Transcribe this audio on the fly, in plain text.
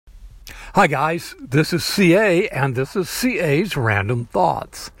Hi guys, this is CA and this is CA's Random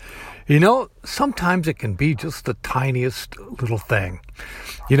Thoughts. You know, sometimes it can be just the tiniest little thing.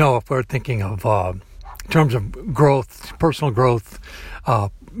 You know, if we're thinking of in terms of growth, personal growth,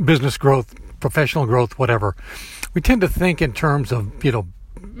 business growth, professional growth, whatever, we tend to think in terms of,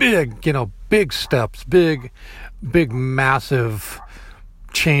 big steps, big, massive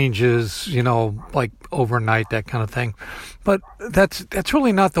changes, like overnight, that kind of thing. But that's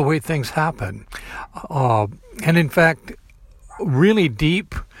really not the way things happen. And in fact, really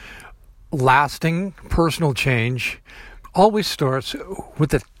deep, lasting personal change always starts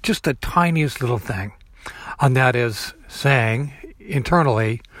with just the tiniest little thing. And that is saying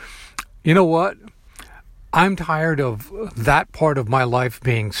internally, you know what? I'm tired of that part of my life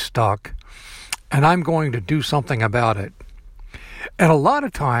being stuck, and I'm going to do something about it. And a lot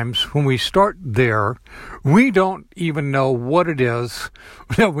of times when we start there, we don't even know what it is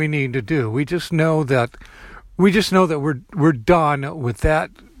that we need to do. We just know that we're done with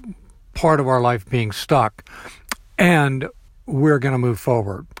that part of our life being stuck, and we're going to move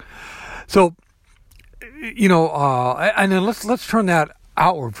forward. So, and then let's turn that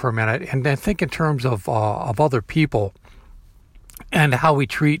outward for a minute and then think in terms of other people and how we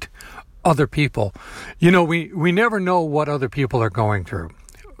treat other people. We never know what other people are going through.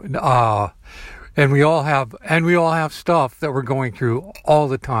 And we all have stuff that we're going through all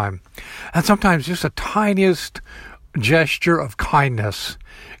the time. And sometimes just the tiniest gesture of kindness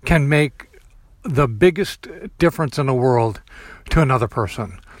can make the biggest difference in the world to another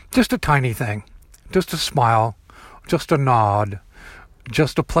person. Just a tiny thing. Just a smile, just a nod,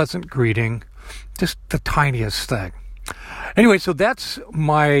 just a pleasant greeting, just the tiniest thing. Anyway, so that's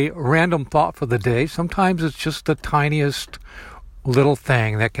my random thought for the day. Sometimes it's just the tiniest little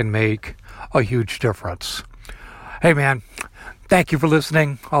thing that can make a huge difference. Hey man, thank you for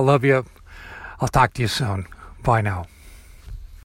listening. I love you. I'll talk to you soon. Bye now.